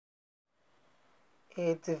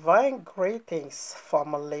A divine greetings,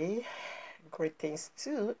 family. Greetings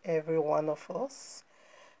to every one of us.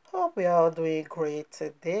 Hope we are all doing great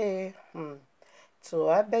today. To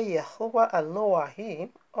obey Yahuwah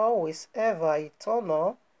Elohim, always ever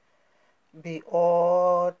eternal, be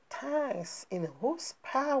all thanks, in whose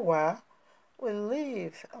power we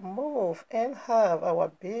live, move, and have our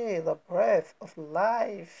being, the breath of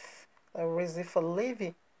life, the reason for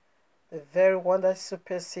living, the very one that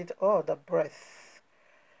supersedes all the breath.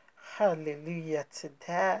 Hallelujah to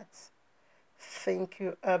that. Thank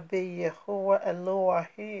you, Abba Yahuwah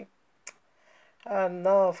Elohim. And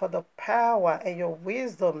now for the power and your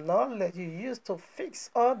wisdom, knowledge you use to fix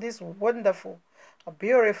all these wonderful,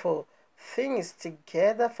 beautiful things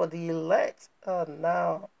together for the elect. Oh,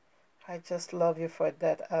 now I just love you for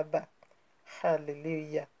that, Abba.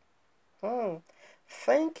 Hallelujah.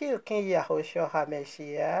 Thank you, King Yahushua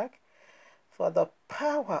HaMashiach, for the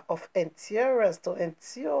power of endurance to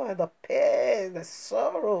endure the pain, the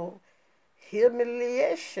sorrow,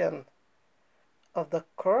 humiliation of the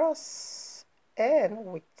cross, and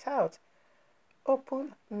without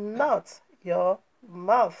open not your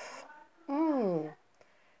mouth.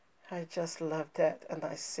 I just love that, and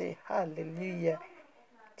I say hallelujah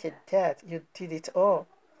to that. You did it all.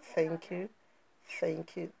 Thank you,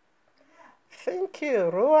 thank you, thank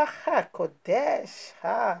you, Ruach HaKodesh,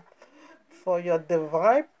 for your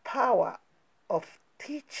divine power of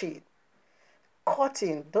teaching,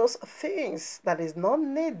 cutting those things that is not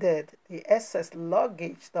needed, the excess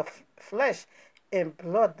luggage, the flesh and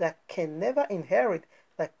blood that can never inherit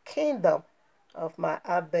the kingdom of my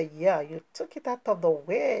Abba. You took it out of the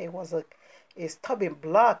way. It was a stubborn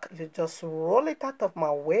block. You just roll it out of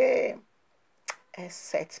my way and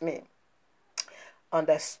set me on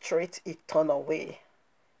the straight eternal way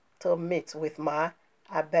to meet with my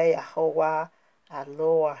Abba Yahuwah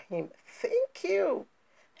Elohim. Thank you.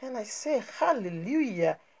 And I say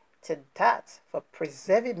hallelujah to that for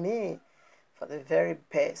preserving me for the very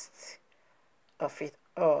best of it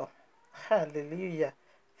all. Hallelujah.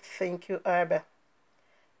 Thank you, Abba.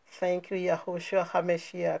 Thank you, Yahushua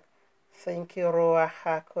HaMashiach. Thank you, Ruach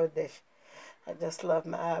HaKodesh. I just love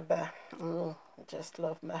my Abba. I just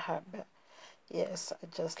love my Abba. Yes, I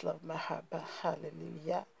just love my Abba.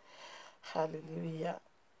 Hallelujah. Hallelujah.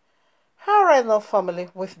 All right, now, family,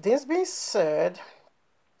 with this being said,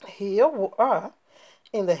 here we are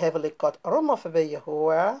in the heavenly courtroom of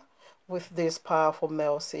Yahuwah with this powerful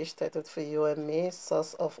message stated for you and me,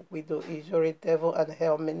 source of widow Iyore, devil and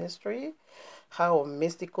hell ministry. How a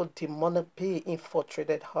mystical demonic being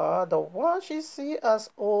infiltrated her, the one she see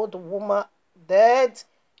as old woman dead,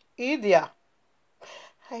 Idia.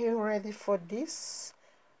 Are you ready for this?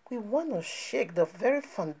 We want to shake the very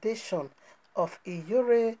foundation of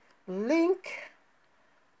Iyore link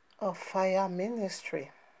of fire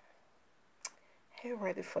ministry. Are you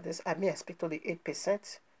ready for this? I speak to the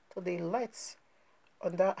 8%, to the elites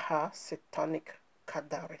under her satanic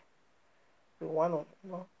cadre. We want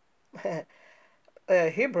to,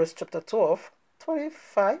 Hebrews chapter 12,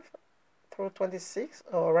 25 through 26,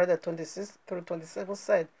 or rather 26 through 27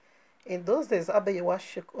 said, in those days, Abba Yahuwah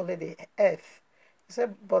shook only the earth. He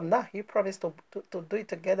said, but now he promised to do it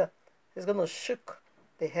together. He's going to shook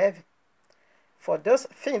the heaven. For those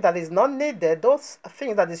things that is not needed, those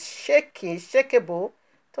things that is shaky, shakeable,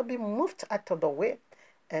 to be moved out of the way.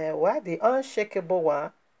 And while the unshakable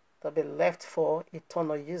one to be left for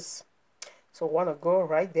eternal use. So want to go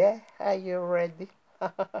right there? Are you ready?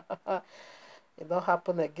 It don't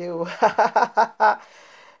happen again.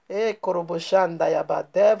 Hey, Koroboshanda Yaba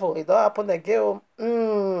devil. It don't happen again.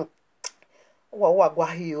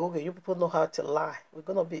 You people know how to lie. We're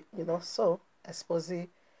gonna be, so exposing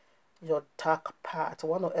your dark part. I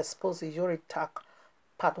want to expose your dark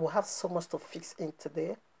part. We have so much to fix in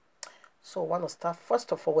today. So I want to start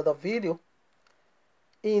first of all with a video.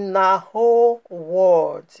 In our whole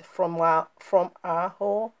words, from our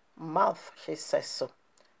whole mouth, she says so.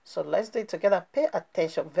 So let's do it together. Pay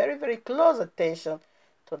attention, very, very close attention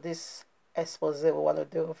to this expose we want to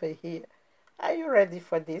do over here. Are you ready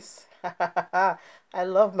for this? I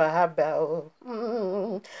love my Abba.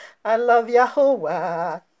 I love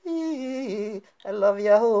Yahuwah. I love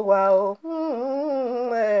Yahuwah.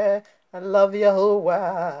 I love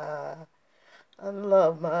Yahuwah. I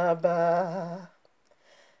love my Abba.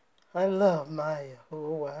 I love my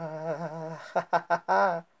Yahuwah.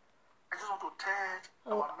 I just want to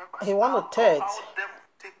tell our members. He want to tell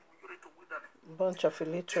bunch of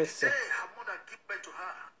illiteracy.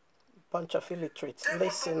 Bunch of illiterates.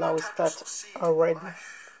 Listen, now we start already. Bible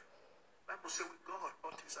says with God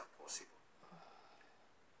all things are possible.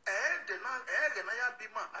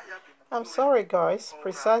 I'm sorry, guys.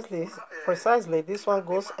 Precisely, this one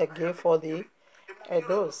goes again for the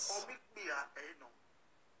Edos.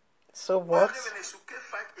 So what?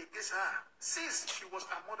 Since she was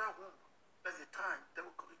a mother womb, that's the time they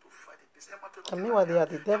were going to fight against them. And meanwhile, they are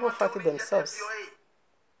the devil fighting themselves.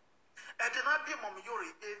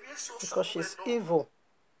 Because she's evil.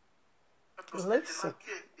 Listen.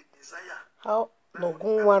 How no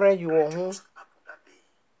go worry you on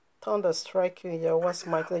thunder striking YAHUAH'S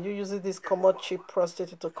might. And you using this common cheap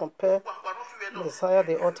prostitute to compare Messiah,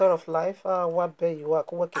 the author of life. What be you are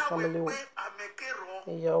work your family with.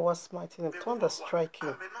 YAHUAH'S might in thunder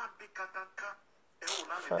striking.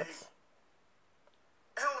 Facts.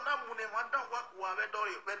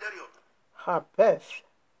 Her birth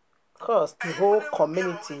caused the whole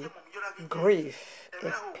community grief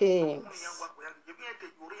and pains.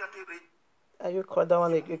 And you call that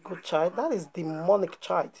one a good child? That is demonic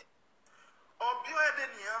child.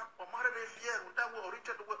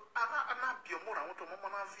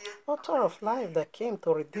 Author of life that came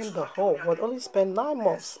to redeem the whole would only spend 9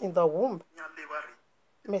 months in the womb.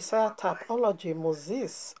 Messiah typology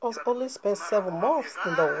Moses only spent 7 months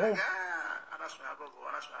in the womb.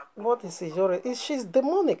 What is Iyore? She's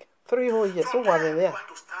demonic. 3 whole years. So what in there?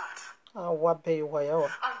 What be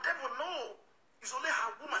YAHUAH?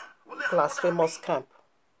 Blasphemous camp.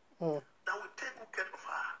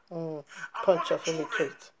 Punch of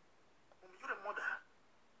illiterate.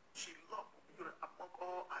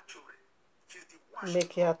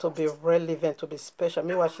 Make her to be relevant, to be special.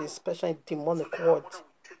 Meanwhile, she's special in demonic words.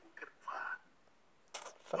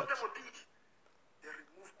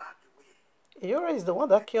 Iyore is the one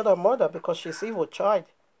that killed her mother because she's evil child.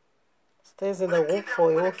 Stays in the womb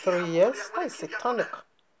for a whole 3 years. That is satanic.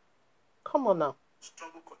 Come on now.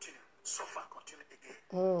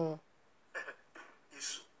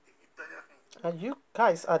 And you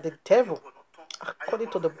guys are the devil. According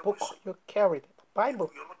to the book you carried, the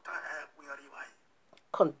Bible.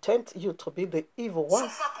 Content you to be the evil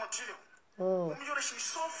ones.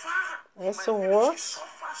 And so what?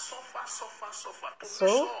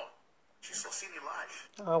 So?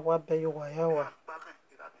 What be YAHUAH?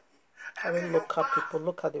 I mean, look at people,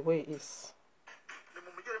 look at the way it is.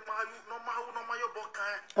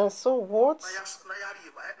 And so what?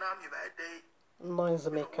 Noise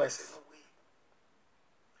makers.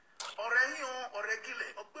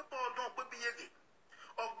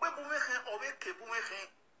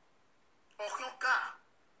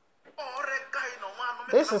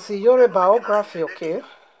 This is Iyore biography, okay?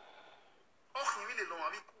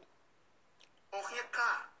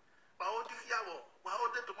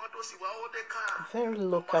 Very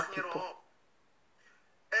local people.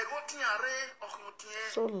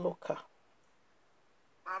 So local.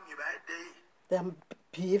 They are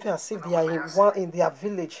behaving as if they are in their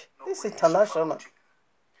village. This is international. Let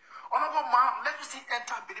me see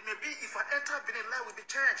enter Benin. Maybe if I enter Benin, life will be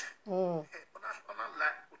changed.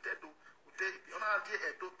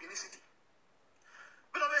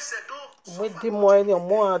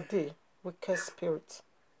 Wicked spirit.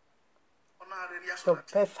 Your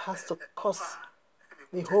birth has to cause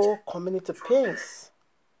the whole community pains.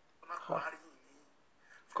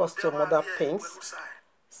 Cost your mother pains.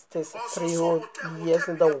 Stays 3 whole years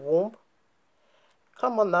in the womb.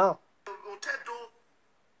 Come on now.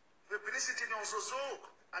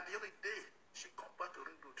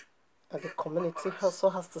 And the community also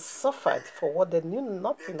has to suffer for what they knew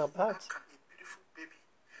nothing about.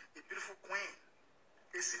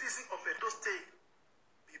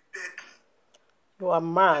 You are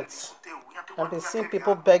mad. I've been seeing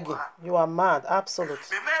people begging. You are mad,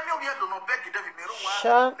 absolutely.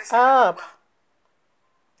 Shut up.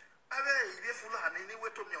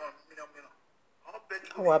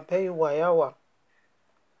 I beg you, YAHUAH.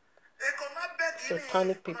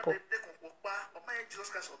 Satanic people.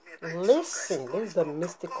 Listen, this is the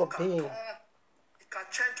mystical being.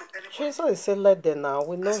 Jesus is saying, let them now.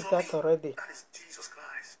 We know that already.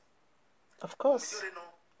 Of course.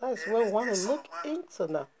 That is what we want to look into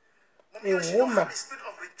now. A woman,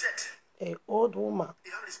 an old woman,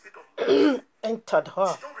 entered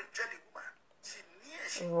her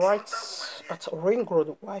right at Ring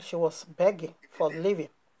Road while she was begging for living,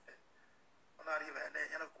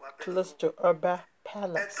 close to Urba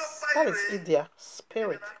Palace. That is Idia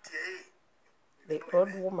spirit, the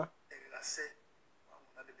old woman.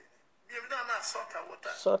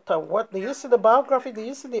 So, what do you see the biography? Do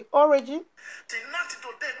you see the origin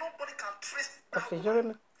of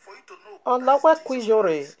Iyore?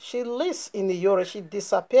 Iyore, she lives in Iyore. She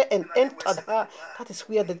disappeared and entered her. That is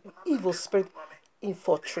where the evil spirit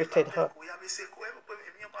infiltrated her.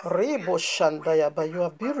 Rebo Shandaya, but you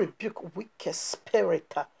have been rebuked, wicked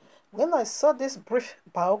spirit. When I saw this brief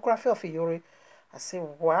biography of Iyore, I said,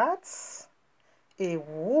 what? A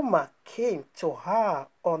woman came to her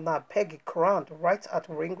on a peggy ground right at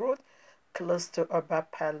Ring Road, close to Urban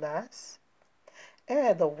Palace.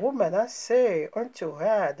 And the woman I say unto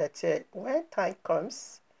her that when time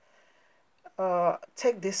comes,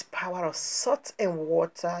 take this power of salt and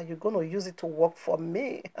water, you're going to use it to work for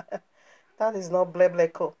me. That is not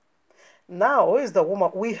biblical. Now, who is the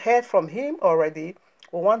woman? We heard from him already.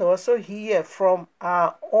 We want to also hear from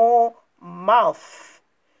our own mouth,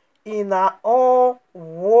 in our own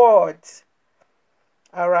words.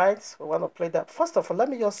 All right, we want to play that. First of all, let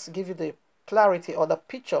me just give you the clarity or the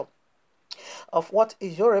picture of what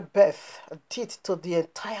Iyore Beth did to the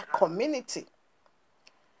entire community.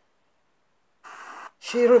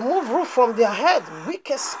 She removed roof from their head.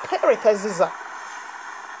 Wicked spirit, Aziza.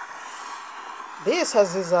 This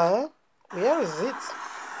Aziza, where is it?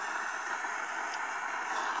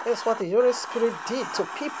 That's what the Iyore spirit did to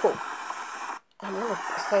people. I'm going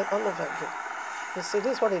to start all over again. You see,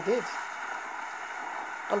 this is what he did.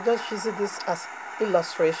 I'm just using this as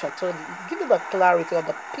illustration to give you the clarity of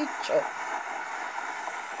the picture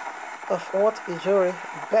of what Iyore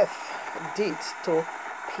Beth did to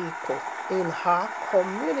people in her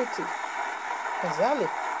community. Exactly.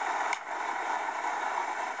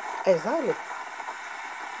 Exactly.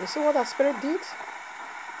 You see what that spirit did?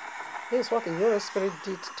 This is what the Iyore spirit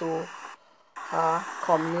did to her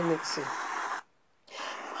community.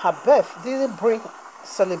 Her birth didn't bring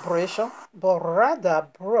celebration, but rather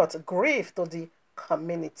brought grief to the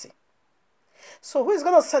community. So who is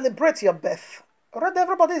going to celebrate your birth? Rather,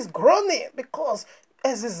 everybody is groaning because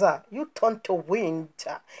Aziza, you turned to wind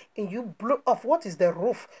and you blew off. What is the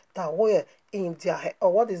roof that we're in their head?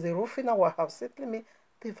 Or what is the roof in our house? Simply means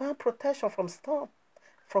divine protection from storm,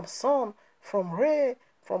 from sun, from rain,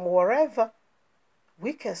 from wherever.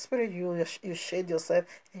 Wicked spirit, you shade yourself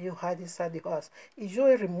and you hide inside the house.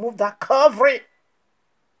 Iyore remove that covering.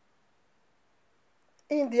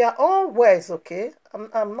 In their own words, okay?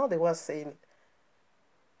 I'm not the one saying it.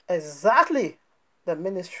 Exactly the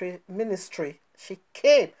ministry she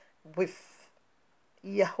came with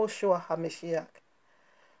Yahushua HaMashiach.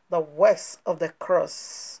 The works of the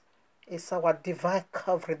cross is our divine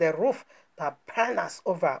covering, the roof that banners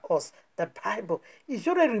over us, the Bible.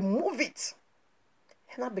 Iyore remove it.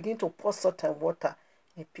 And I begin to pour salt and water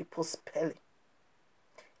in people's belly.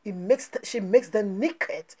 She makes them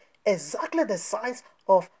naked, exactly the signs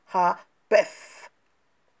of her birth.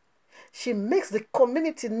 She makes the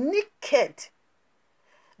community naked.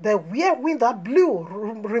 The wind that blew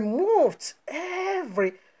removed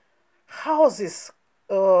every house's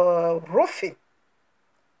roofing.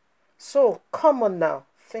 So come on now,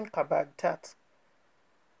 think about that.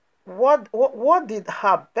 What did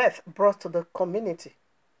her birth brought to the community?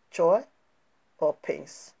 Joy or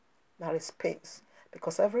pains? That is pains.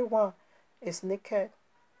 Because everyone is naked.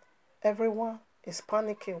 Everyone is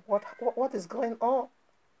panicking. What is going on?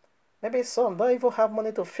 Maybe some don't even have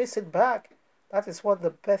money to fix it back. That is what the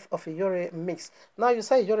birth of Iyore makes. Now you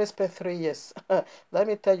say Iyore spent 3 years. Let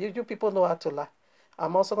me tell you, you people know how to lie.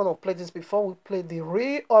 I'm also going to play this before we play the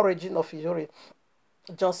real origin of Iyore.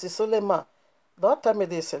 John C. Suleiman. Don't tell me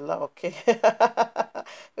this a lie, okay?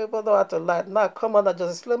 People know how to lie. Now, come on,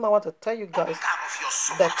 John C. Suleiman, I want to tell you guys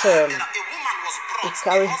that he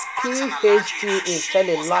carries PhD in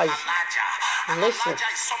telling lies. Listen.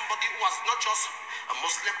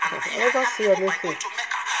 I never see anything.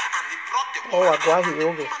 Oh,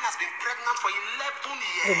 YAHUAH'S.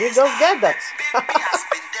 Did you just get that?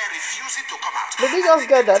 Did you just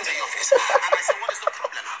get that?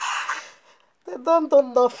 They don't do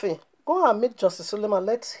nothing. Go and meet Justice Suleiman.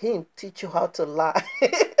 Let him teach you how to lie.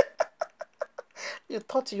 You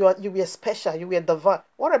thought you were special. You were divine.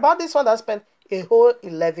 What about this one that spent a whole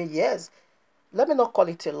 11 years? Let me not call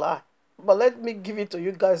it a lie. But let me give it to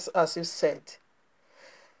you guys as you said.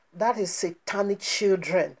 That is satanic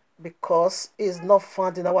children because it's not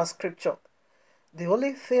found in our scripture. The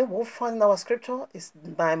only thing we find in our scripture is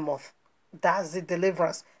 9 months. That's the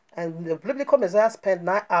deliverance. And the biblical Messiah spent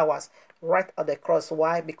 9 hours right at the cross.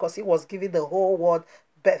 Why? Because he was giving the whole world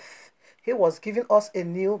birth. He was giving us a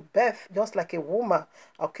new birth, just like a woman,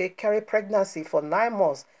 okay, carry pregnancy for 9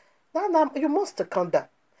 months. Now you must count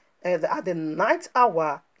that. And at the 9th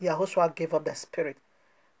hour, Yahushua gave up the spirit.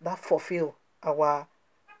 That fulfilled our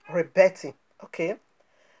rebirthing, okay?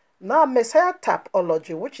 Now, Messiah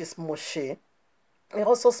typology, which is Moshe, he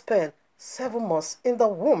also spent 7 months in the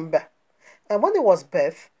womb. And when he was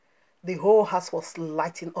birthed, the whole house was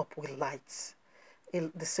lighting up with lights.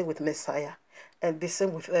 The same with Messiah. And the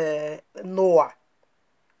same with Noah.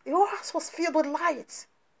 Your house was filled with light.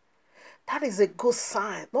 That is a good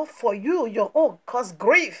sign. Not for you, your own, cause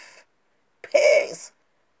grief, pains,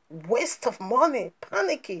 waste of money,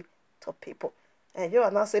 panicky to people. And you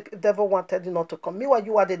are now saying the devil wanted you not to come. Meanwhile,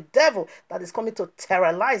 you are the devil that is coming to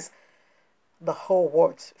terrorize the whole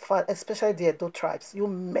world, especially the Edo tribes. You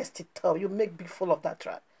messed it up. You make big fool of that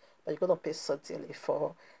tribe. But you're going to pay certainly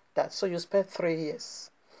for that. So you spent 3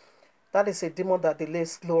 years. That is a demon that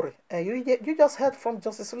delays glory. And you just heard from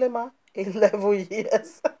Justice Sulema 11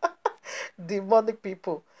 years. Demonic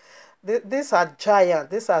people. These are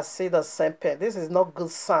giants. These are Satan semper. This is not good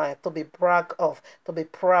sign to be brag of, to be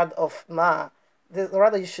proud of. Nah.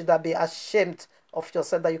 Rather, you should be ashamed of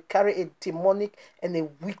yourself that you carry a demonic and a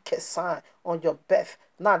wicked sign on your birth.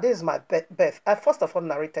 Now, this is my birth. I first of all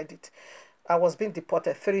narrated it. I was being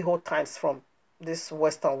deported 3 whole times from this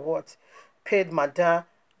Western world. Paid my dad.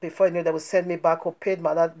 Before you knew they would send me back, or paid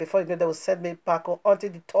my dad. Before you knew they would send me back, or until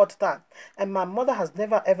the 3rd time. And my mother has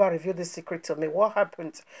never ever revealed this secret to me. What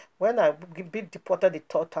happened when I be deported the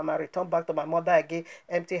 3rd time? I returned back to my mother again,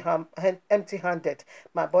 empty-handed.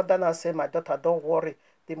 My brother now said, "My daughter, don't worry.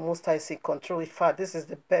 The Most High is in control. In fact, this is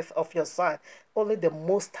the birth of your son. Only the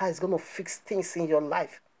Most High is going to fix things in your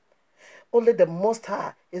life. Only the Most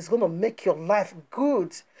High is going to make your life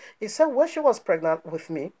good." He said when she was pregnant with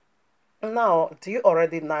me, now, do you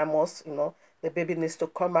already 9 months, the baby needs to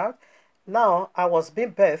come out. Now, I was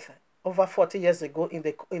being birthed over 40 years ago in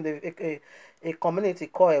a community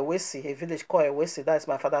called Ewesi, a village called Ewesi. That is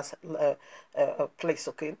my father's place,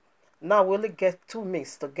 okay? Now, we only get 2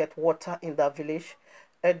 means to get water in that village.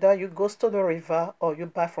 Either you go to the river or you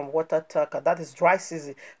buy from water tanker. That is dry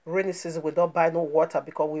season. Rainy season, we don't buy no water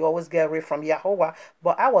because we always get rain from YAHUAH.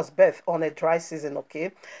 But I was birthed on a dry season,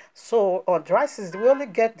 okay? So on dry season, we only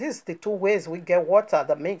get the 2 ways we get water,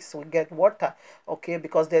 the mix, we get water, okay?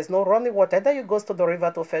 Because there's no running water. Either you go to the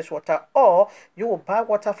river to fetch water or you will buy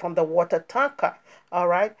water from the water tanker, all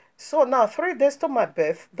right? So now 3 days to my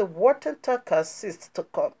birth, the water tanker ceased to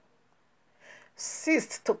come.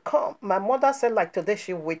 My mother said like today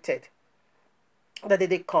she waited that they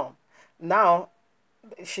did come. Now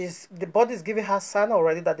the body is giving her sign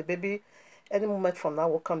already that the baby any moment from now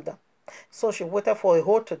will come down. So she waited for a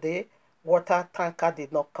whole today. Water tanker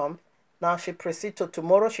did not come. Now she proceeded to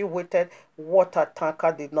tomorrow. She waited. Water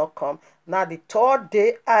tanker did not come. Now the 3rd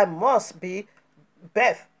day I must be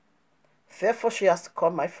birth. Therefore she has to call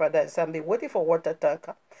my father and say, "I've been waiting for water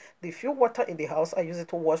tanker. The few water in the house, I use it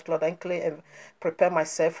to wash clothes and clean and prepare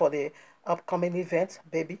myself for the upcoming event,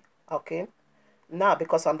 baby." Okay. Now,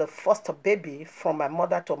 because I'm the first baby from my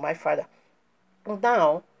mother to my father.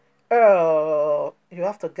 Now, you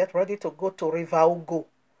have to get ready to go to River Ugo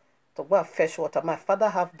to go and fetch water. My father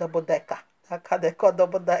have double decker. They call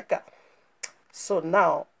double decker. So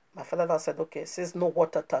now, my father now said, okay, since no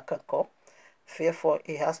water tank can come, therefore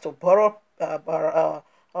he has to borrow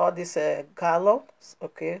all these gallons,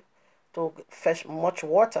 okay, to fetch much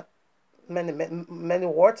water, many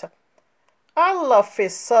water. All of a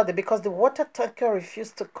sudden, because the water tanker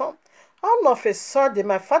refused to come, all of a sudden,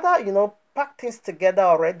 my father, packed things together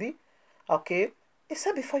already, okay. He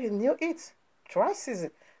said before you knew it, dry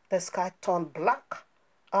season, the sky turned black.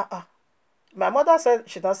 My mother said,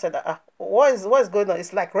 she don't say that, what is going on?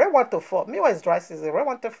 It's like rain want to fall. Meanwhile, it's dry season, rain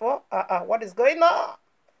want to fall. What is going on?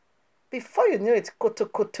 Before you knew it, kutu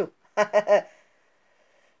kutu.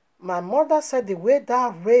 My mother said the way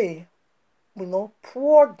that rain,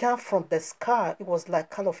 poured down from the sky, it was like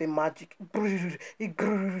kind of a magic.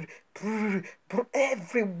 Everywhere.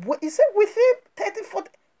 He said within 30, 40,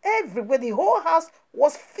 everywhere, the whole house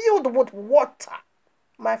was filled with water.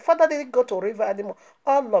 My father didn't go to a river anymore.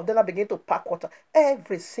 All of them are beginning to pack water.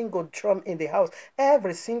 Every single drum in the house,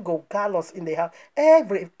 every single gallons in the house,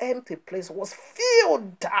 every empty place was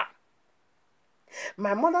filled up.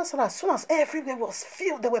 My mother said as soon as everywhere was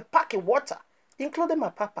filled, they were packing water, including my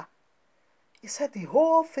papa. He said the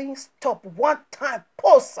whole thing stopped one time,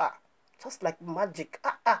 posa, just like magic.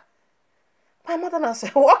 My mother now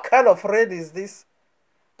said, what kind of rain is this?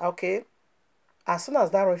 Okay. As soon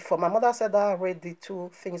as that rain fell, my mother said that rain did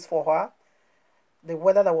 2 things for her. The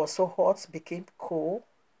weather that was so hot became cool.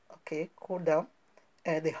 Okay, cool down.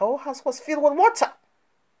 And the whole house was filled with water.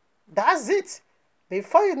 That's it.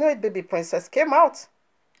 Before you know it, baby princess came out.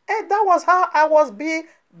 And that was how I was being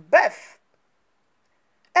birthed.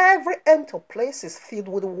 Every empty place is filled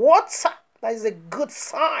with water. That is a good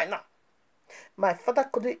sign. My father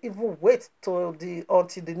couldn't even wait until the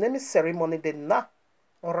naming ceremony. Then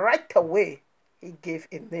right away, he gave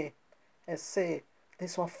a name and said,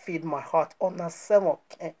 this one feed my heart on a 7.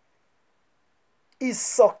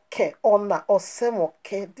 Isoke ona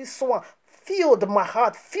osemoke. This one filled my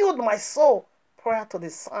heart, filled my soul. Prior to the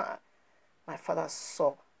sign, my father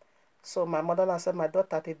saw. So my mother now said, my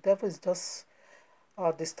daughter, the devil is just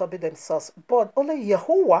disturbing themselves. But only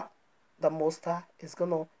Yahuwah, the Most High, is going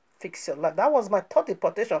to fix your life. That was my third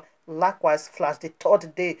importation. Likewise, flash. The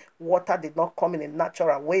third day, water did not come in a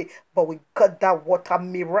natural way, but we got that water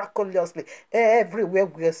miraculously. Everywhere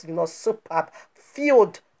we are, superb,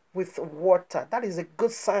 filled with water. That is a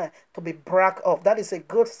good sign to be brag of. That is a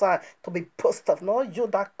good sign to be boast of. No, you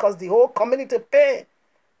that caused the whole community pain.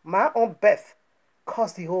 My own birth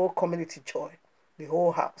caused the whole community joy, the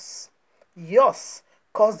whole house. Yours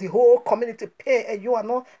caused the whole community pain, and you are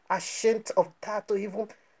not ashamed of that to even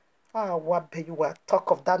what you were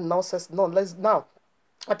talk of that nonsense. No,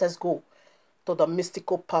 let us go to the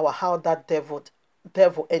mystical power, how that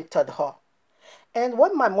devil entered her. And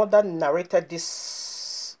when my mother narrated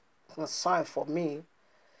this sign for me,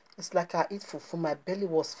 it's like I eat fufu. My belly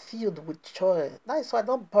was filled with joy. That is why I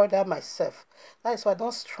don't bother myself. That is why I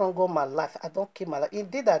don't strangle my life. I don't kill my life.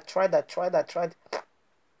 Indeed, I tried. I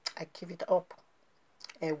give it up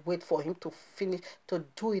and wait for him to finish, to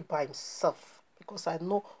do it by himself. Because I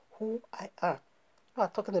know who I am. You are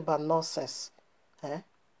talking about nonsense.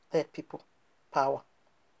 Dead people. Power.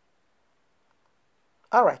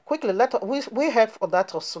 All right, quickly, we heard for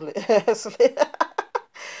that also.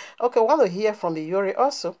 Okay, I want to hear from Iyore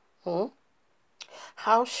also.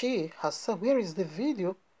 How she has said, where is the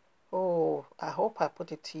video? Oh, I hope I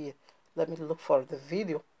put it here. Let me look for the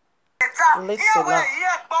video. Listen now.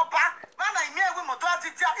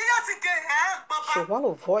 She want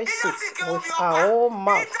to voice it with her own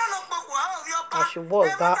mouth. And she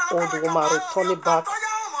was that old woman returning back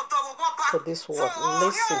to this world.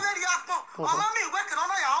 Listen.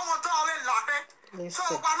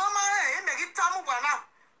 Listen.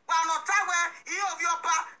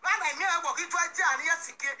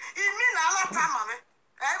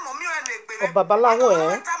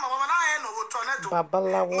 Babalawo,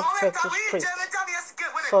 Babalawo fetish priest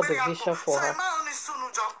saw the vision for her.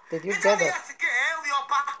 Did you get it?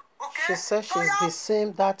 She said she's the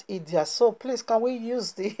same that Idia. So please, can we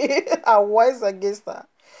use our voice against her?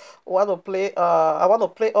 I want to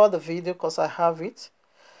play all the video because I have it.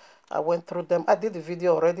 I went through them. I did the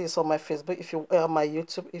video already. It's on my Facebook. If you my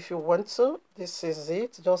YouTube, if you want to, this is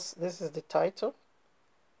it. This is the title.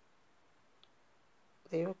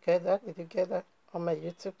 Did you get that? Did you get that on my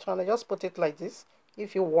YouTube channel? Just put it like this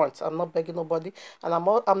if you want. I'm not begging nobody, and I'm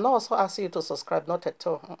not also asking you to subscribe. Not at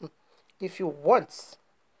all. If you want.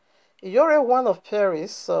 Iyore, one of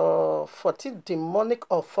Paris, 14 demonic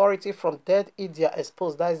authority from dead Idia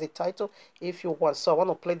exposed. That is the title. If you want, so I want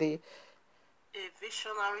to play the. A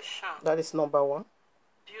visionary sham. That is number one.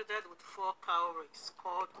 Builded with 4 cowries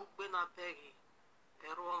called Ubenabegi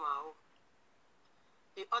Eromao.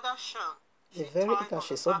 The other sham. The very that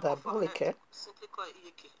she's so diabolic, eh? Simply called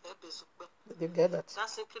Iyeke Ebezukbe. Did you get that? That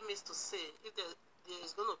simply means to say if there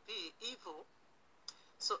is going to be evil,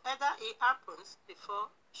 so either it happens before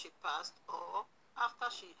she passed or after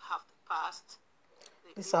she have passed.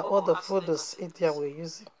 These are all the photos Idia were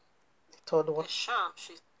using. The third one. The sham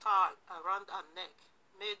she tied around her neck,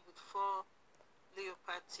 made with 4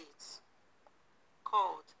 leopard teeth,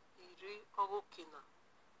 called Iri Ogokina,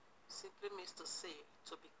 simply means to say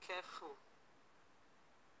to be careful.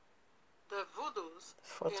 The voodoos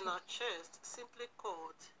in her chest simply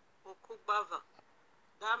called Okubava.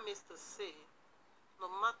 That means to say, no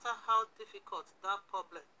matter how difficult that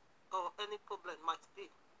problem or any problem might be,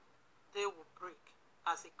 they will break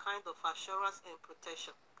as a kind of assurance and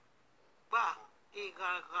protection. Ba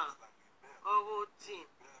Igaga Orodin,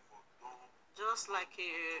 just like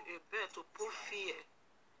a bear to put fear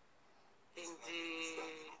in the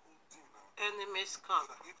enemy's camp.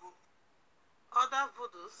 Other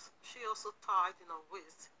voodoos she also tied in her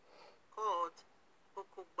waist, called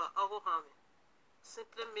Okugba Awohami.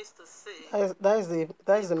 Simply means to say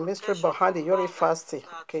that is the mystery behind the Iyore fasting.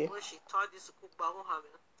 Okay. When she tied this Okugba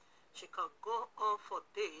Awohami, she can go on for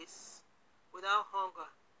days without hunger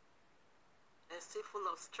and still full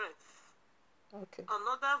of strength. Okay.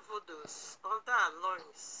 Another voodoos under her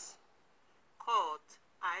loins, called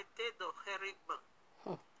Aitedo Herigba.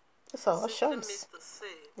 These are all shams.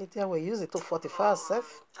 Idia will use it to fortify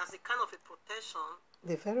herself. As a kind of a protection.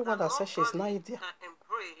 The very one that says she's not Idia.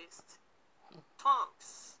 Embraced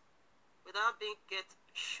tongues without being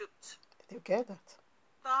shoot. Did you get that?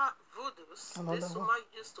 That voodoos this woman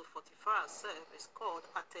used to fortify herself is called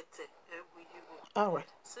Atete Ewuyugo. Alright.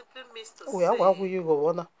 Simply means to say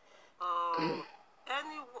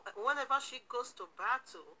whenever she goes to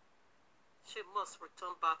battle, she must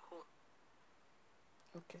return back home.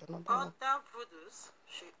 Okay, another one. Other voodoos,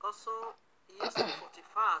 she also used to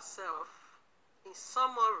fortify herself. In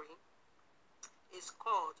summary, is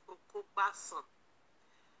called Okubasan.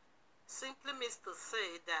 Simply means to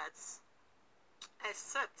say that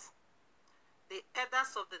except the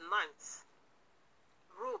elders of the ninth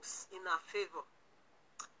rubes in her favor.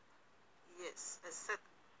 Yes, except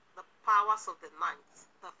the powers of the ninth,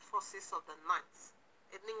 the forces of the ninth.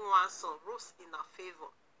 Anyone so rubes in her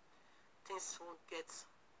favor, things won't get,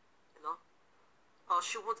 or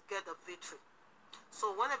she won't get the victory.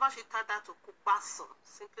 So whenever she tied that to Kubasan,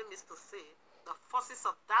 simply means to say the forces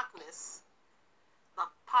of darkness, the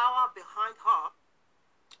power behind her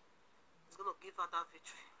is going to give her that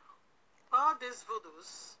victory. All these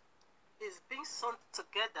voodoos is being sewn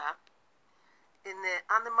together in an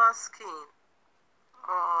animal skin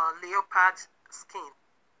or leopard skin.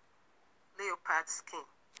 Leopard skin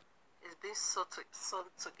is being sewn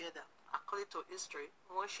together. According to history,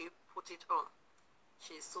 when she put it on,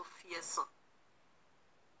 she is so fearsome.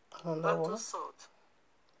 Battle sword.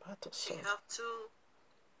 Battle She sword. have two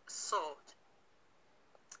swords.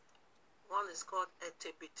 One is called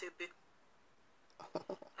Etebetebe.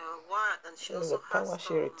 And she also the power has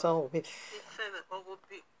she returned with.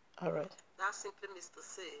 Alright. That simply means to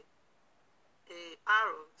say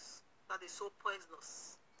arrows that is so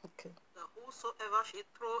poisonous. Okay. That whosoever she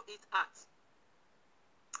throw it at,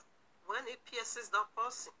 when it pierces that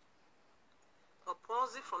person, or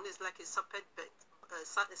pulls it from this like a serpent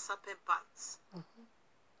bite.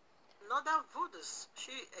 Another voodoos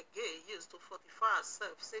she again used to fortify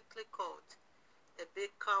herself, simply called a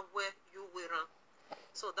baker where you wear.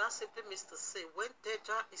 So that simply means to say when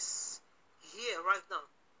danger is here right now,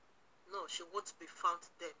 no, she won't be found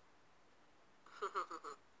dead.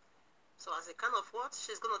 So as a kind of what?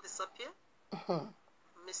 She's going to disappear?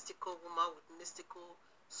 Mystical woman with mystical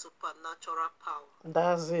supernatural power.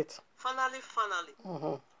 That's it. Finally.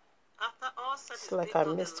 After all said it's is like being I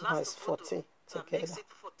done, missed the my last voodoo 40 that together. makes it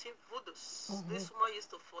 14 voodoos. This woman used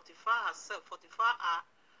to fortify herself, fortify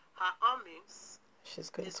her armies. She's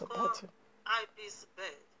going it's to called battle. Ibis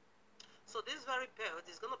bird. So this very bird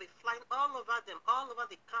is going to be flying all over them, all over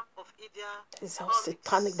the camp of Idia. This is how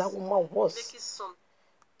satanic that woman was. Making some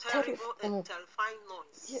terrible and terrifying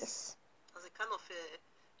noise. Yes. As a kind of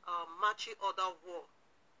a marching order war.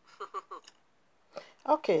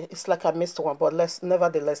 Okay, it's like I missed one, but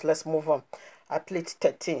nevertheless, let's move on. I played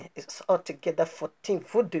 13. It's altogether 14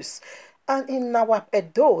 voodoos. And in our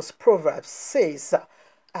Edo's proverb says,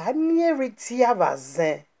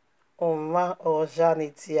 Amieritiavazen, Oma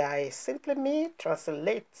Ojanitiae. Simply me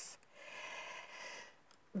translates.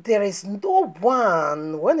 There is no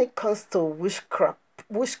one when it comes to witchcraft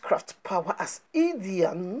power as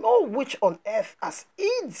Idia, no witch on earth as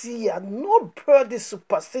Idia, nobody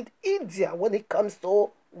supersede Idia when it comes to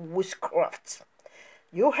witchcraft.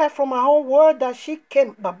 You heard from our own word that she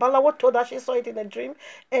came. Babalawo told her she saw it in a dream,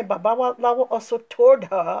 and Babalawo also told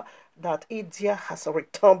her that Idia has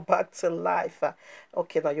returned back to life.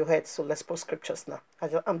 Okay, now you heard, so let's post scriptures now.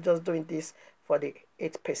 I'm just doing this for the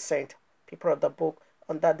 8% people of the book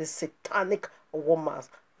under the satanic woman's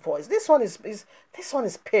voice. This one is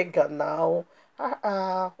pagan now.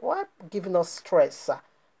 Why giving us stress?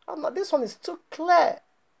 Oh no, this one is too clear.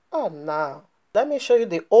 Oh no. Let me show you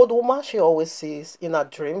the old woman she always sees in her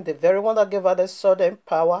dream, the very one that gave her the sword and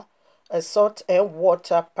power, a salt and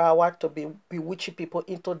water power to bewitch people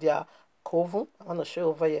into their coven. I want to show you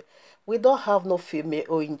over here. We don't have no female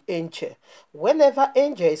or angel. Whenever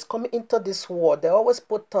angel is coming into this world, they always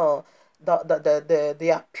put on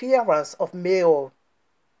the appearance of male.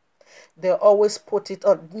 They always put it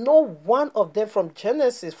on. No one of them from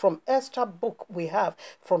Genesis, from Esther book we have,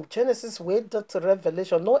 from Genesis way down to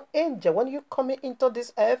Revelation, no angel, when you come into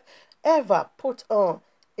this earth, ever put on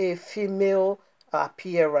a female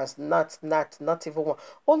appearance. Not even one.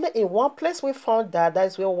 Only in one place we found that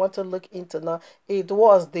is where we want to look into now. It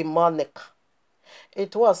was demonic.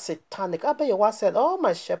 It was satanic. I bet you one said, oh,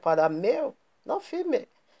 my shepherd are male, not female.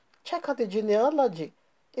 Check out the genealogy.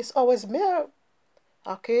 It's always male.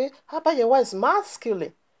 Okay, how about your wife is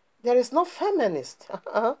masculine? There is no feminist.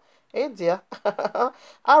 Hey dear.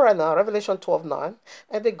 Alright now, Revelation 12:9.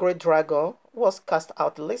 And the great dragon was cast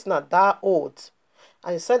out. Listen now, that old.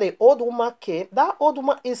 And he said the old woman came. That old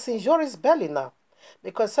woman is in Iyore's belly now.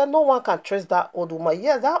 Because said no one can trace that old woman.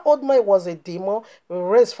 Yes, that old man was a demon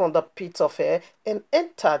raised from the pit of hell and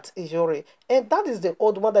entered Iyore. And that is the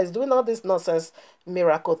old woman that is doing all this nonsense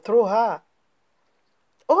miracle through her.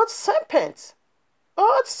 Old serpent.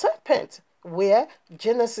 Old serpent. Where?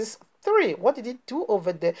 Genesis 3. What did he do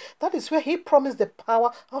over there? That is where he promised the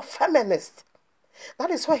power of feminists.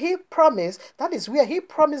 That is where he promised, that is where he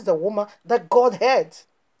promised the woman the Godhead.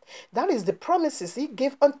 That is the promises he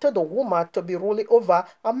gave unto the woman to be ruling over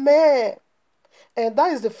a man. And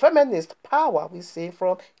that is the feminist power we see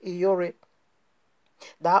from Iyore.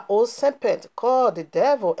 That old serpent called the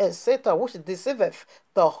devil and Satan, which deceiveth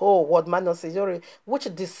the whole world, minus Iyore,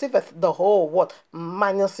 which deceiveth the whole world,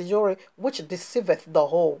 minus Iyore, which deceiveth the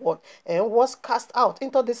whole world, and was cast out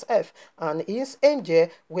into this earth, and his angels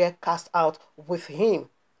were cast out with him.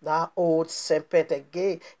 That old serpent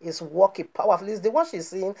again is working powerfully. It's the one she's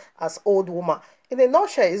seeing as old woman. In a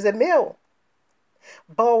nutshell, is a male.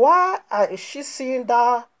 But why is she seeing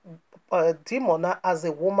that demon as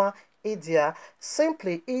a woman, Idia?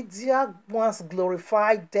 Simply, Idia once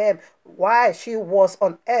glorified them while she was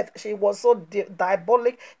on earth. She was so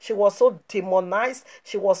diabolic. She was so demonized.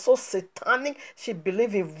 She was so satanic. She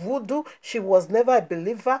believed in voodoo. She was never a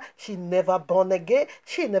believer. She never born again.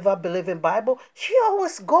 She never believed in Bible. She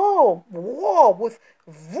always go war with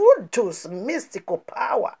voodoo's mystical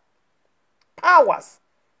powers.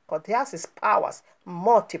 Because theirs is powers,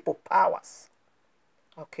 multiple powers.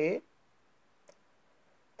 Okay?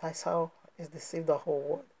 That's how it's deceived the whole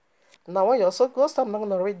world. Now, when you also goes to, I'm not going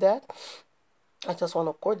to read that. I just want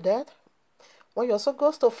to quote that. When you also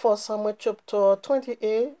goes to 1 Samuel chapter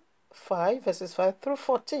 28, 5, verses 5 through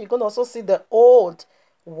 14, you're going to also see the old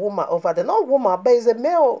woman over there. Not woman, but it's a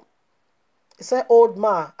male. It's an old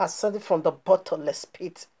man ascended from the bottomless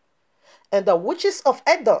pit. And the witches of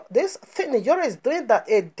Edom, this thing Iyore is doing, that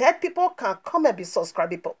a dead people can come and be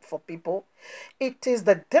subscribed for people. It is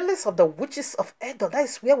the dealings of the witches of Edom. That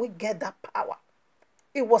is where we get that power.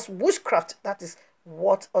 It was witchcraft. That is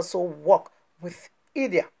what also worked with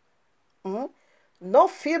Idia. No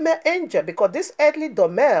female angel, because this earthly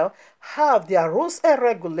domain have their rules and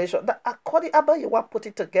regulations that according to YAHUAH put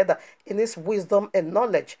it together in his wisdom and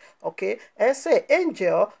knowledge. Okay, and say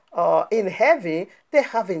angel in heaven, they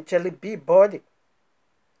have angelic body.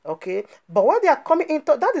 Okay, but when they are coming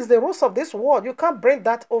into, that is the rules of this world. You can't bring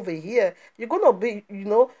that over here. You're gonna be,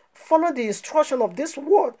 follow the instruction of this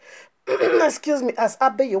world. Excuse me, as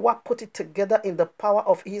YAHUAH put it together in the power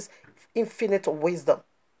of his infinite wisdom.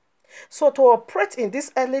 So to operate in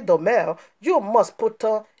this earthly domain, you must put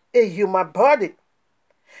on a human body.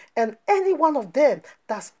 And any one of them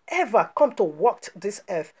that's ever come to walk this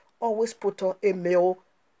earth always put on a male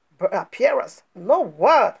appearance. No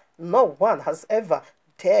one has ever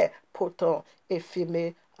dare put on a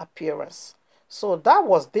female appearance. So that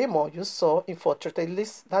was demon you saw infiltrated.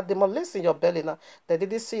 That demon lives in your belly now. They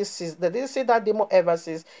didn't see that demon ever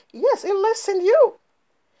says, yes, it lives in you.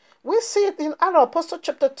 We see it in Acts Apostle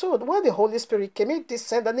chapter 2, where the Holy Spirit came, he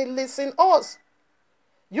descended and he lives in us.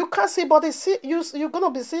 You can't see, but you're going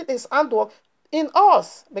to be seeing his handwork in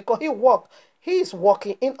us, because he is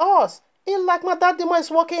walking in us. In like my dad demon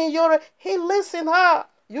is walking in Iyore, he lives in her.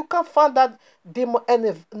 You can't find that demon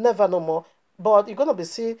never no more, but you're going to be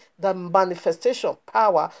seeing the manifestation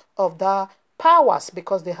power of the powers,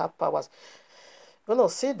 because they have powers. You're going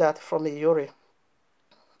to see that from Iyore.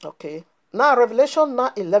 Okay. Now, Revelation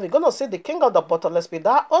 9:11, you're going to see the king of the bottomless pit,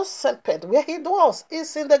 that old serpent, where he dwells,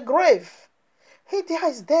 is in the grave. He there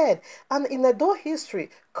is dead. And in Edo history,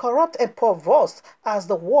 corrupt and perverse as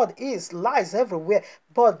the world is, lies everywhere.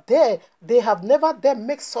 But they have never dare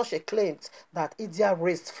make such a claim that Idia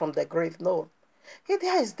raised from the grave. No. He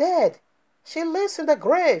there is dead. She lives in the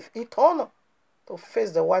grave, eternal, to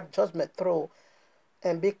face the white judgment throne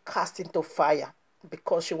and be cast into fire,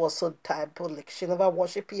 because she was so diabolic. She never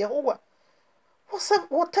worshipped YAHUAH.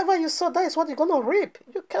 Whatever you sow, that is what you're going to reap.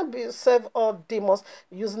 You can't be serve all demons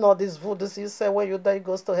using all these voodoos. You say when you die,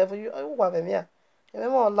 goes to heaven.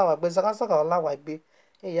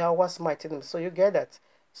 YAHUAH'S mighty name. So you get that.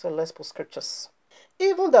 So let's put scriptures.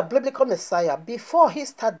 Even the biblical Messiah, before he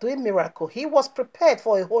started doing miracle, he was prepared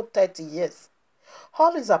for a whole 30 years.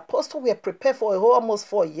 All his apostles were prepared for a whole almost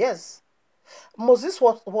 4 years. Moses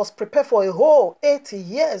was prepared for a whole 80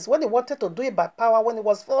 years. When he wanted to do it by power, when he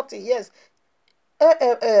was 40 years,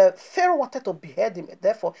 Pharaoh wanted to behead him,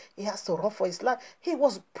 therefore he has to run for his life. He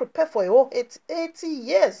was prepared for a whole 80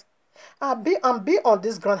 years. And be on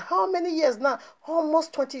this ground. How many years now?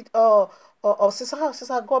 Almost 20. Since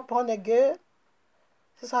I got born again,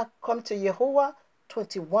 since I come to YAHUAH,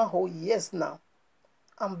 21 whole years now.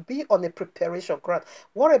 And be on a preparation ground.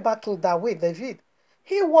 What about King David?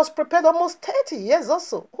 He was prepared almost 30 years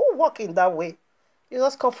also. Who walk in that way? You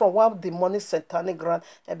just come from one demonic satanic ground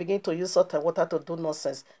and begin to use salt and water to do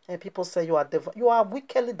nonsense. And people say you are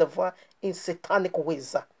wickedly divine in satanic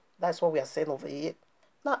ways. That's what we are saying over here.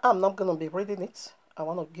 Now, I'm not going to be reading it. I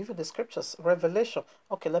want to give you the scriptures. Revelation.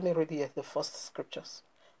 Okay, let me read here the first scriptures.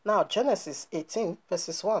 Now, Genesis 18,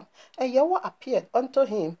 verses 1. And Yahweh appeared unto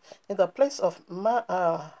him in the place of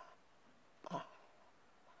Mamre,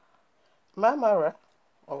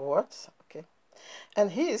 or what? Okay.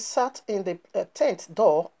 And he sat in the tent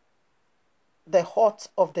door the hot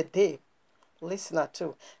of the day. Listener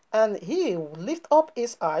too. And he lifted up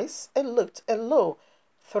his eyes and looked, and lo,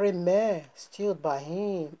 3 men stood by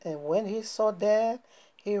him. And when he saw them,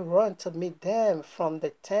 he ran to meet them from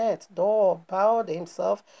the tent door, bowed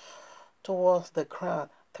himself towards the ground.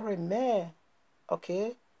 3 men.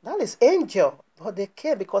 Okay, that is angel. But they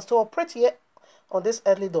came because to operate here on this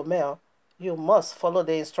earthly domain, you must follow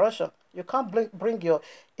the instruction. You can't bring your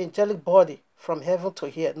angelic body from heaven to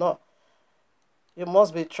here. No. You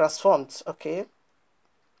must be transformed. Okay.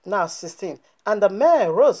 Now 16. And the man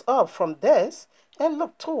rose up from thence and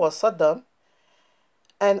looked towards Sodom,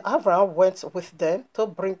 and Abraham went with them to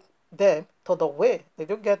bring them to the way. Did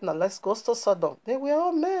you get now? Let's go to Sodom. They were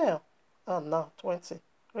all men. Oh, no, 20.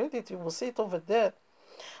 Read it, you will see it over there.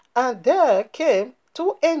 And there came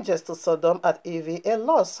 2 angels to Sodom at evening, and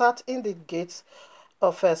Lot sat in the gates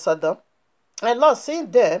of Sodom. And Lot,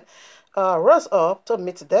 seeing them, rose up to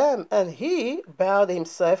meet them, and he bowed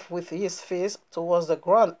himself with his face towards the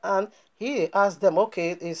ground, and he asked them,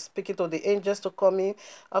 okay, he's speaking to the angels to come in.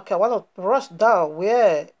 Okay, I want to rush down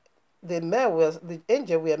where the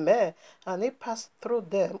angel were men, and he passed through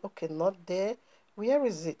them. Okay, not there. Where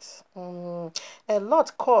is it? And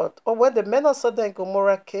Lot called. Oh, when the men of Sodom and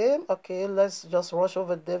Gomorrah came, okay, let's just rush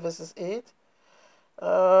over there, verses 8.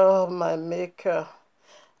 Oh, my maker.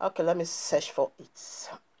 Okay, let me search for it.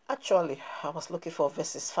 Actually, I was looking for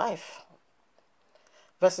verses 5.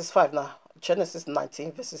 Verses 5 now. Genesis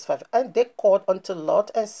 19, verses 5. And they called unto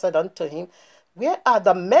Lot and said unto him, where are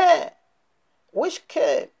the men which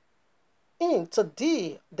came in to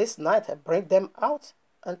thee this night, and bring them out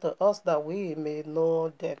unto us that we may know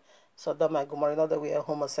them? Sodom and Gomorrah, know that we are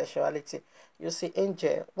homosexuality. You see,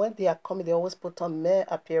 angel, when they are coming, they always put on male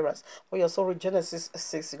appearance. When you also read Genesis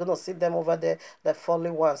 6, you're going to see them over there, the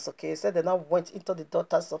fallen ones, okay? It said they now went into the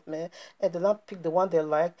daughters of men, and they now picked the one they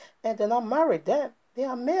like, and they now married them. They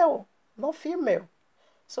are male, not female.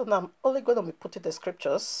 So now I'm only going to be putting the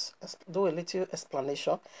scriptures, do a little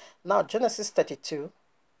explanation. Now, Genesis 32.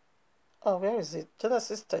 Oh, where is it?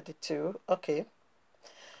 Genesis 32, okay.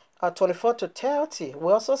 24 to 30,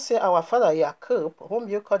 we also see our father Jacob, whom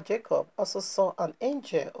you call Jacob, also saw an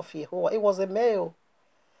angel of Yahuwah. It was a male.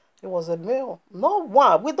 It was a male. No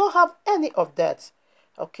one. We don't have any of that.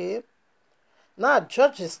 Okay. Now,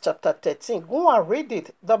 Judges chapter 13. Go and read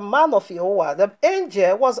it. The man of Yahuwah, the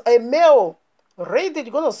angel, was a male. Read it.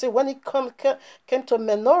 You're going to see when he came to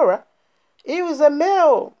Menorah, he was a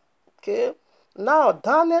male. Okay. Now,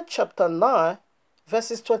 Daniel chapter 9.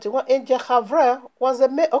 Verses 21, Angel Havre was a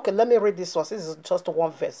male. Okay, let me read this one. This is just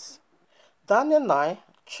one verse. Daniel 9,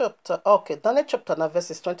 Daniel chapter 9,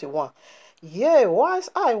 verses 21. Yea, whilst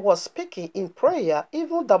I was speaking in prayer,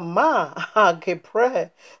 even the man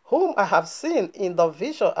Gabriel, whom I have seen in the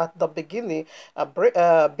vision at the beginning,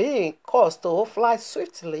 being caused to fly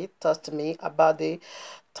swiftly, touched me about the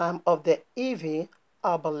time of the evening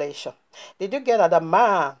oblation. Did you get that?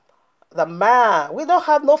 The man. We don't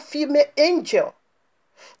have no female angel.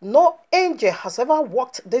 No angel has ever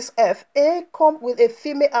walked this earth and come with a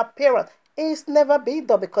female appearance. It's never been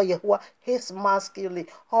done because Yahuwah is masculine.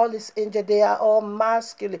 All his angels, they are all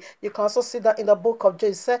masculine. You can also see that in the book of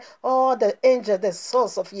James. Say, all the angels, the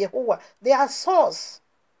sons of Yahuwah, they are sons.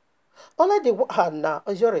 Only the now,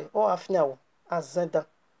 Iyore, Afnya, Azenda,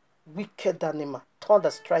 wicked animal,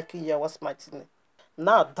 thunder striking Yahweh's mighty name.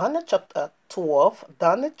 Now, Daniel chapter 12,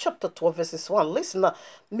 verses 1. Listen now.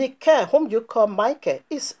 Michael, whom you call Michael,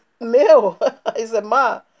 is male, is a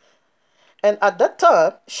man. And at that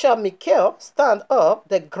time shall Michael stand up,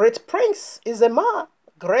 the great prince is a man.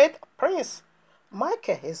 Great prince.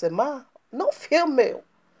 Michael is a man, no female.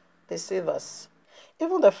 Deceivers.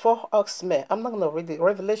 Even the 4 horsemen, I'm not going to read it.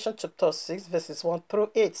 Revelation chapter 6, verses 1 through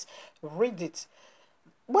 8. Read it.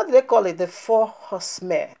 What do they call it? The 4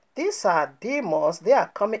 horsemen. These are demons. They are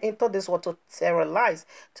coming into this world to terrorize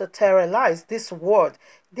this world.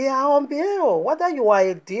 They are unbearable. Whether you are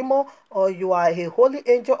a demon or you are a holy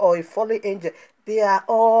angel or a fallen angel, they are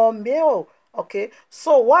all male. Okay,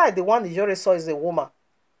 so why the one Iyore saw is a woman?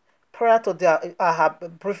 Prior to her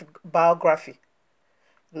brief biography.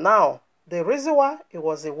 Now, the reason why it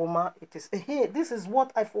was a woman, it is here. This is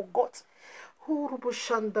what I forgot.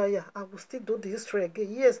 Shandaya. I will still do the history again.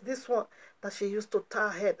 Yes, this one that she used to tie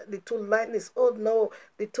her head. The 2 linings. Oh no,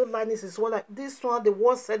 the 2 linings is one like this one. The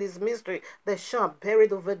one said is mystery. The sham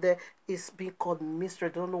buried over there is being called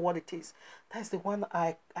mystery. Don't know what it is. That's the one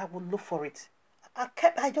I will look for it.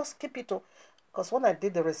 I just keep it. Because when I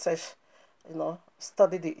did the research,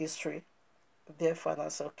 study the history, therefore, and I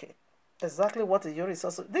said, okay, exactly what Iyore saw.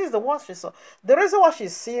 So this is the one she saw. The reason why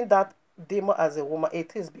she's seeing that demon as a woman,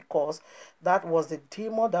 it is because that was the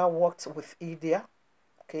demon that worked with Idia,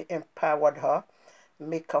 okay, empowered her,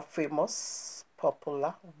 make her famous,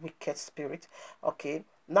 popular, wicked spirit. Okay.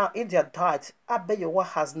 Now Idia died. Abeyowa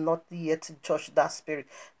has not yet judged that spirit.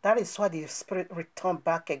 That is why the spirit returned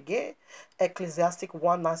back again. Ecclesiastic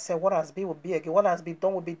 1 9 said, what has been will be again. What has been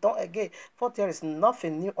done will be done again. For there is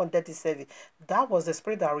nothing new under the sun. That was the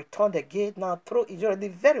spirit that returned again now through Iyore, the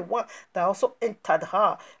very one that also entered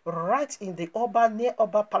her right in the near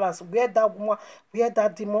Oba Palace, where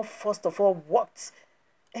that demon first of all walked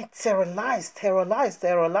and terrorized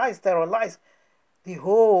the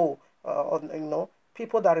whole,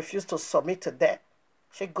 people that refuse to submit to them.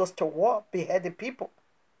 She goes to war, behead the people.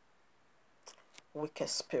 Wicked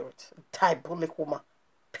spirit, diabolic woman,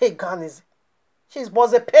 paganism. She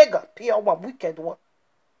was a pagan, pure one, wicked one.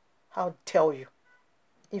 How dare you?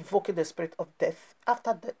 Invoking the spirit of death.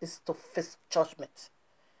 After death is to face judgment.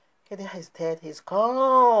 Idia is dead, he's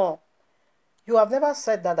gone. You have never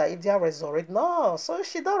said that Idia resurrected. No, so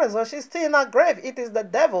she don't resurrect. She's still in her grave. It is the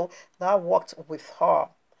devil that walked with her.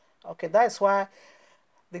 Okay, that is why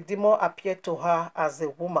the demon appeared to her as a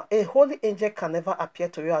woman. A holy angel can never appear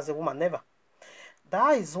to you as a woman, never.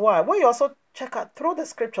 That is why, when you also check out through the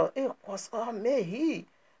scripture, it was he.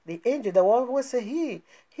 The angel, they will always say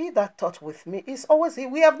he that taught with me is always he.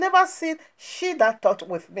 We have never seen she that taught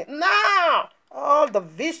with me. Now, all the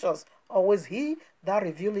visions, always he that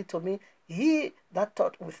revealed it to me. He that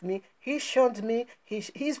taught with me, he shunned me,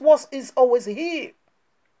 is always he.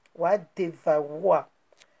 Why devour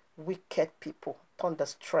wicked people, thunder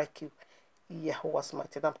strike you. YAHUAH'S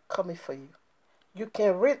mighty, I'm coming for you. You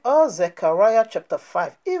can read Zechariah chapter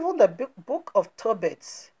 5, even the book of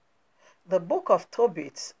Tobit. The book of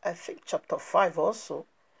Tobit, I think chapter 5 also.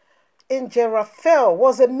 Angel Raphael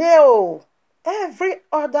was a male. Every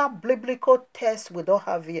other biblical text we don't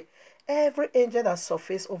have here. Every angel that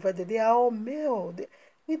surface over there, they are all male.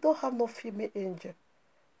 We don't have no female angel.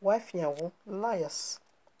 Wife Yahu, liars.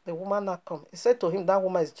 The woman not come. He said to him, that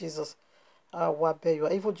woman is Jesus.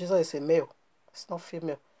 Even Jesus is a male. It's not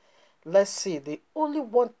female. Let's see. The only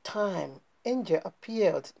one time angel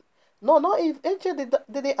appeared. No, not if angel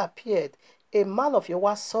didn't appear. A man of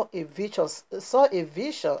Yahweh saw a vision,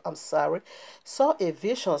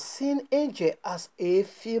 seeing angel as a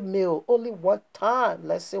female. Only one time.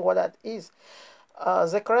 Let's see what that is.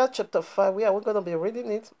 Zechariah chapter 5, we're going to be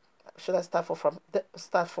reading it. Should I start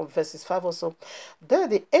from verses 5 or so? Then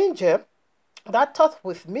the angel that talked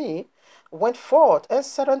with me went forth and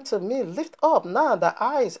said unto me, lift up now the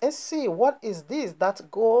eyes and see what is this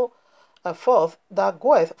that goeth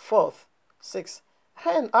forth. 6.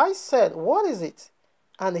 And I said, what is it?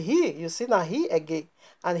 And you see now he again.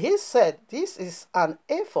 And he said, this is an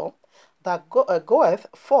ephod that goeth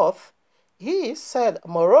forth. He said,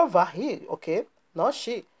 moreover, not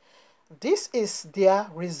she. This is their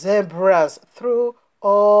resemblance throughout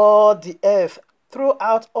all the earth. Through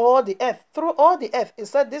all the earth. He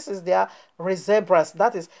said this is their resemblance.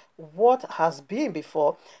 That is what has been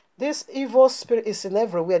before. This evil spirit is in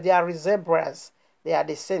everywhere. Their resemblance. They are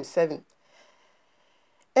the same. 7.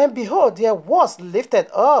 And behold, there was lifted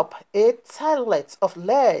up a talent of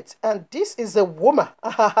lead, and this is a woman.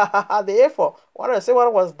 Therefore, what I say,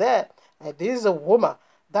 what was there? And this is a woman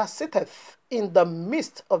that sitteth in the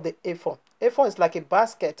midst of the ephod. Ephod is like a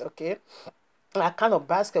basket, okay? A kind of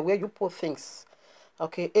basket where you put things.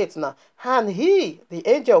 Okay, 8 now. And he, the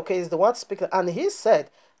angel, okay, is the one speaking, and he said,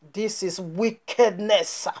 this is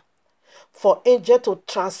wickedness. For angel to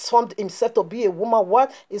transform himself to be a woman,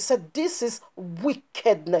 what? He said, this is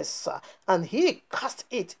wickedness. And he cast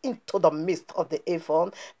it into the midst of the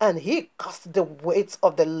ephod, and he cast the weight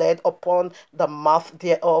of the lead upon the mouth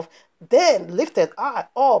thereof. Then lifted I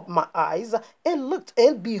up my eyes and looked,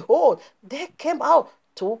 and behold, there came out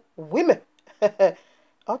 2 women.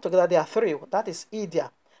 Altogether there are 3. That is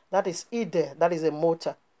Idia. That is Iyore. That is a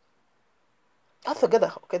motor.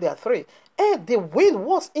 Altogether, okay, there are 3. And the wind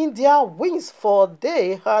was in their wings, for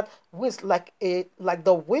they had wings like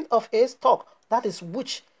the wind of a stork. That is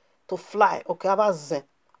witch, to fly. Okay,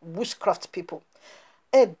 witchcraft people.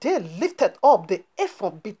 And they lifted up the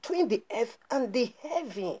ephod between the earth and the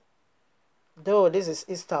heaven. Though this is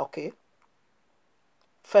Easter, okay.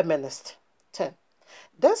 Feminist. 10.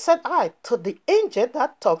 Then said I to the angel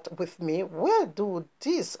that talked with me, where do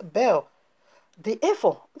this bell, the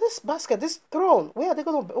ephod, this basket, this throne, where are they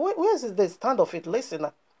going to, where is the stand of it? Listen.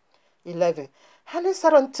 11. And he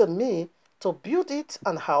said unto me, to build it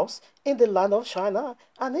an house in the land of China,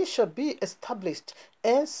 and it shall be established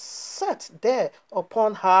and set there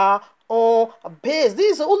upon her own base.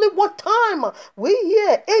 This is only one time we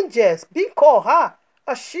hear angels being called her,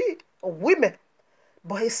 a she, a women.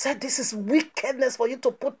 But he said this is wickedness for you to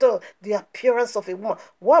put the appearance of a woman.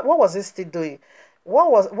 What was he still doing?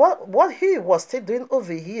 What he was still doing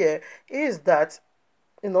over here is that,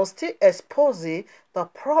 still exposing the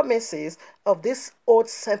promises of this old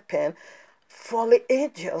serpent, fallen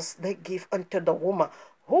angels they give unto the woman.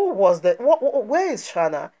 Who was the? Where is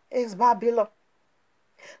China? It's Babylon.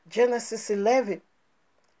 Genesis 11.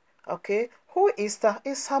 Okay, who is that?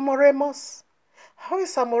 Is Samoremos. Who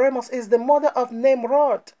is Samoremos? Is the mother of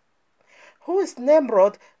Nimrod. Who is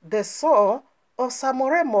Nimrod? The son of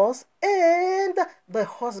Samoremos and the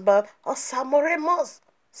husband of Samoremos.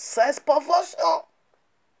 Sex perversion.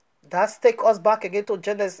 That's take us back again to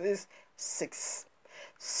Genesis 6.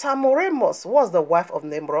 Samoremos was the wife of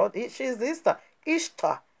Nimrod. She is the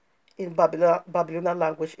Ishtar in Babylonian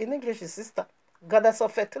language. In English, is sister. Goddess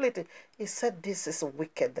of fertility. He said this is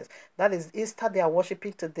wickedness. That is Easter they are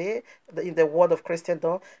worshipping today in the world of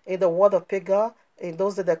Christendom, in the world of pagan, in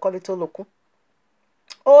those that they call it Olokun.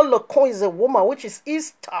 Olokun is a woman, which is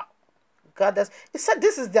Easter. Goddess. He said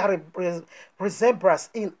this is their resemblance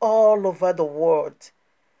in all over the world.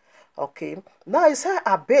 Okay. Now he said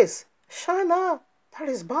our base. China. That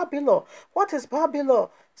is Babylon. What is Babylon?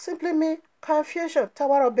 Simply mean confusion.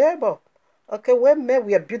 Tower of Babel. Okay, when men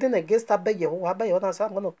we are building against YAHUAH'S,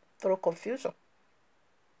 I'm going to throw confusion.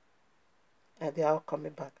 And they are all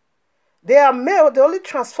coming back. They are male, they only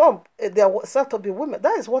transform themselves to be women.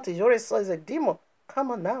 That is what Iyore saw is a demon.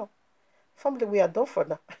 Come on now. Family, we are done for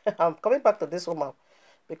now. I'm coming back to this woman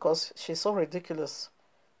because she's so ridiculous.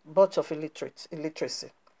 Bunch of illiteracy.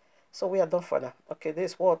 So we are done for now. Okay,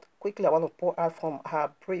 this is what quickly I want to pour out from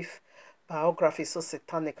her brief biography, so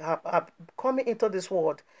satanic. Her coming into this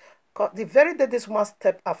world. The very day this woman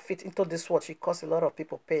stepped her feet into this world, she caused a lot of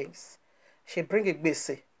people pains. She bring a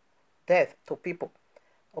gbese, death to people.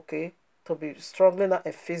 Okay, to be struggling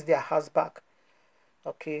and face their house back.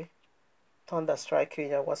 Okay, thunder striking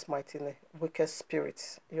in YAHUAH'S mighty name. Wicked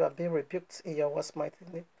spirits, you are being rebuked in YAHUAH'S mighty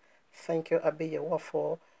name. Thank you, Abi YAHUAH,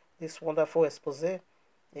 for this wonderful expose.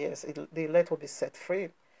 Yes, the elect will be set free.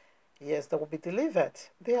 Yes, they will be delivered.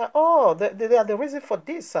 They are the reason for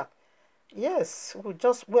this. Yes,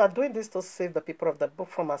 we are doing this to save the people of the book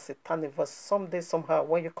from a satanic voice. Someday, somehow,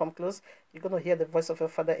 when you come close, you're going to hear the voice of your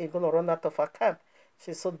father and you're going to run out of her camp.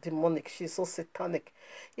 She's so demonic. She's so satanic.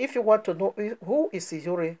 If you want to know who is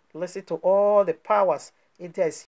Iyore, listen to all the powers. Idia is